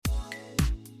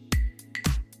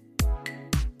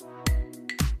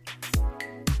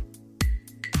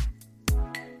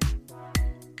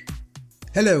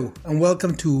Hello and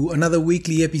welcome to another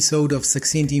weekly episode of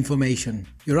Succinct Information,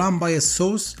 your unbiased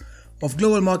source of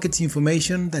global markets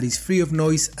information that is free of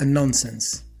noise and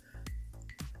nonsense.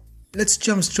 Let's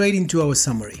jump straight into our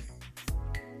summary.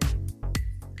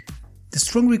 The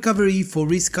strong recovery for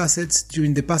risk assets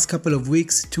during the past couple of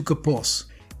weeks took a pause.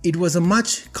 It was a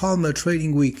much calmer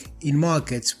trading week in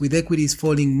markets, with equities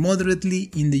falling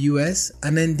moderately in the US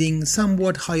and ending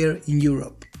somewhat higher in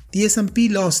Europe. The S&P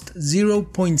lost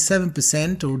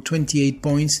 0.7% or 28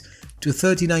 points to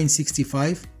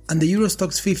 3965, and the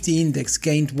Eurostoxx 50 index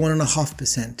gained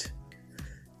 1.5%.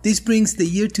 This brings the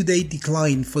year-to-date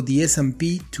decline for the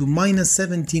S&P to minus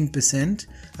 17%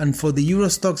 and for the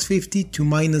Eurostoxx 50 to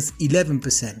minus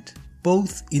 11%,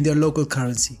 both in their local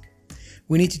currency.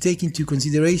 We need to take into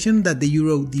consideration that the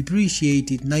euro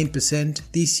depreciated 9%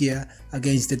 this year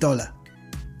against the dollar.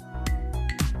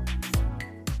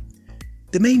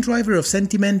 The main driver of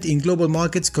sentiment in global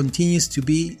markets continues to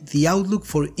be the outlook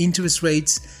for interest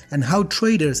rates and how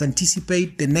traders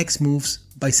anticipate the next moves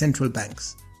by central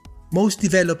banks. Most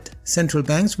developed central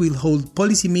banks will hold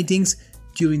policy meetings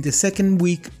during the second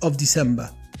week of December.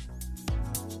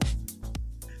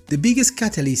 The biggest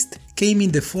catalyst came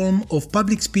in the form of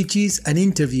public speeches and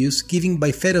interviews given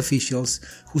by Fed officials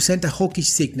who sent a hawkish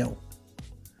signal.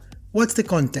 What's the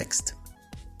context?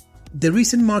 The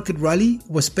recent market rally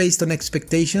was based on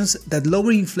expectations that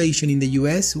lower inflation in the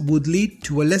US would lead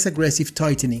to a less aggressive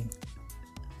tightening.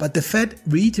 But the Fed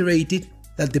reiterated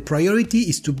that the priority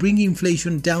is to bring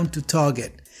inflation down to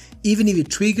target, even if it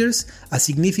triggers a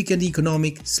significant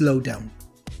economic slowdown.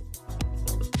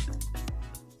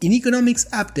 In economics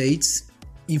updates,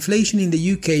 inflation in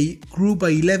the UK grew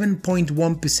by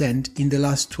 11.1% in the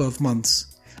last 12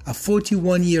 months, a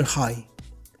 41-year high.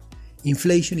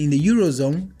 Inflation in the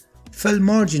Eurozone fell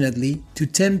marginally to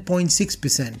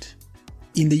 10.6%.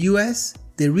 In the US,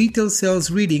 the retail sales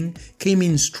reading came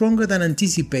in stronger than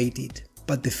anticipated,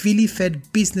 but the Philly Fed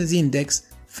Business Index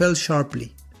fell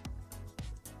sharply.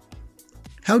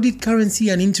 How did currency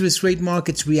and interest rate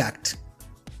markets react?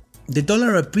 The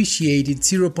dollar appreciated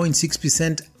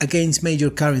 0.6% against major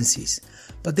currencies,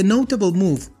 but the notable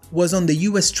move was on the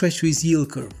US Treasury's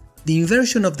yield curve. The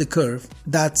inversion of the curve,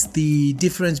 that's the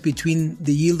difference between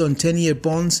the yield on 10-year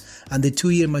bonds and the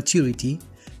 2-year maturity,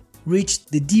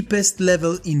 reached the deepest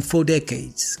level in 4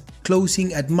 decades,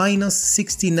 closing at minus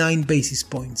 69 basis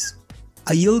points.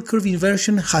 A yield curve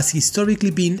inversion has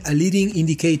historically been a leading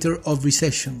indicator of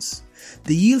recessions.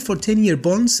 The yield for 10-year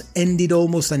bonds ended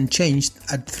almost unchanged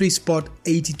at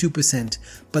 3.82%,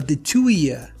 but the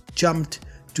 2-year jumped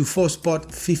to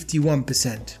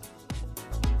 4.51%.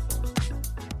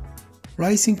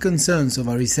 Rising concerns of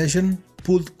a recession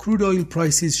pulled crude oil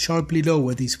prices sharply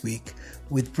lower this week,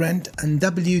 with Brent and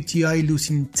WTI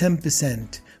losing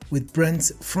 10%, with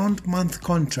Brent's front-month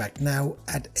contract now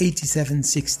at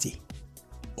 $87.60.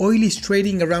 Oil is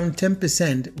trading around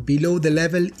 10% below the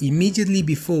level immediately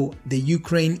before the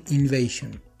Ukraine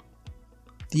invasion.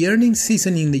 The earnings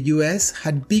season in the US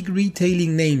had big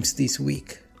retailing names this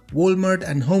week. Walmart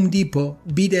and Home Depot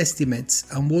beat estimates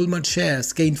and Walmart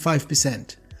shares gained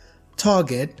 5%.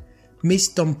 Target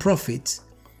missed on profits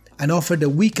and offered a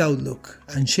weak outlook,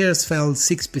 and shares fell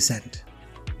 6%.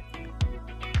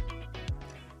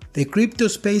 The crypto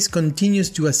space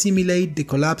continues to assimilate the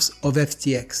collapse of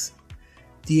FTX.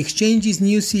 The exchange's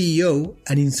new CEO,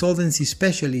 an insolvency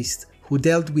specialist who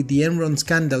dealt with the Enron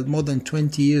scandal more than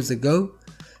 20 years ago,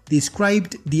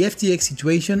 described the FTX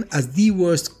situation as the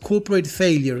worst corporate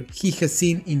failure he has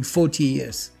seen in 40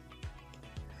 years.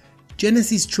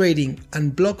 Genesis Trading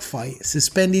and BlockFi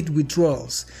suspended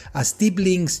withdrawals as deep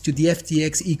links to the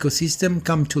FTX ecosystem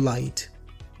come to light.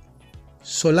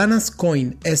 Solana's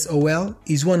coin SOL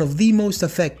is one of the most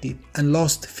affected and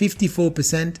lost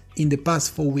 54% in the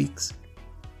past 4 weeks.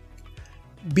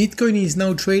 Bitcoin is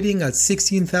now trading at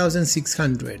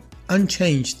 16,600,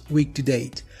 unchanged week to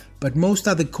date, but most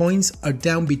other coins are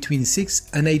down between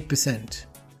 6 and 8%.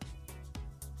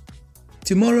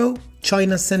 Tomorrow,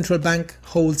 China's central bank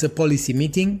holds a policy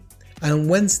meeting, and on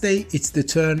Wednesday it's the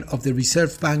turn of the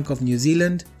Reserve Bank of New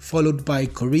Zealand, followed by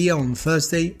Korea on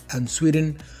Thursday and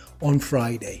Sweden on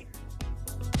Friday.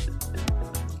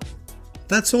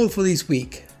 That's all for this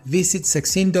week. Visit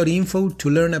succinct.info to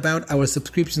learn about our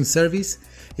subscription service,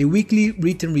 a weekly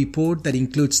written report that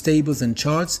includes tables and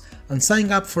charts, and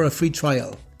sign up for a free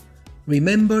trial.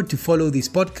 Remember to follow this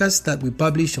podcast that we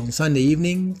publish on Sunday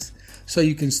evenings, so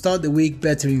you can start the week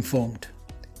better informed.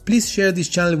 Please share this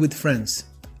channel with friends.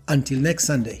 Until next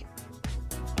Sunday.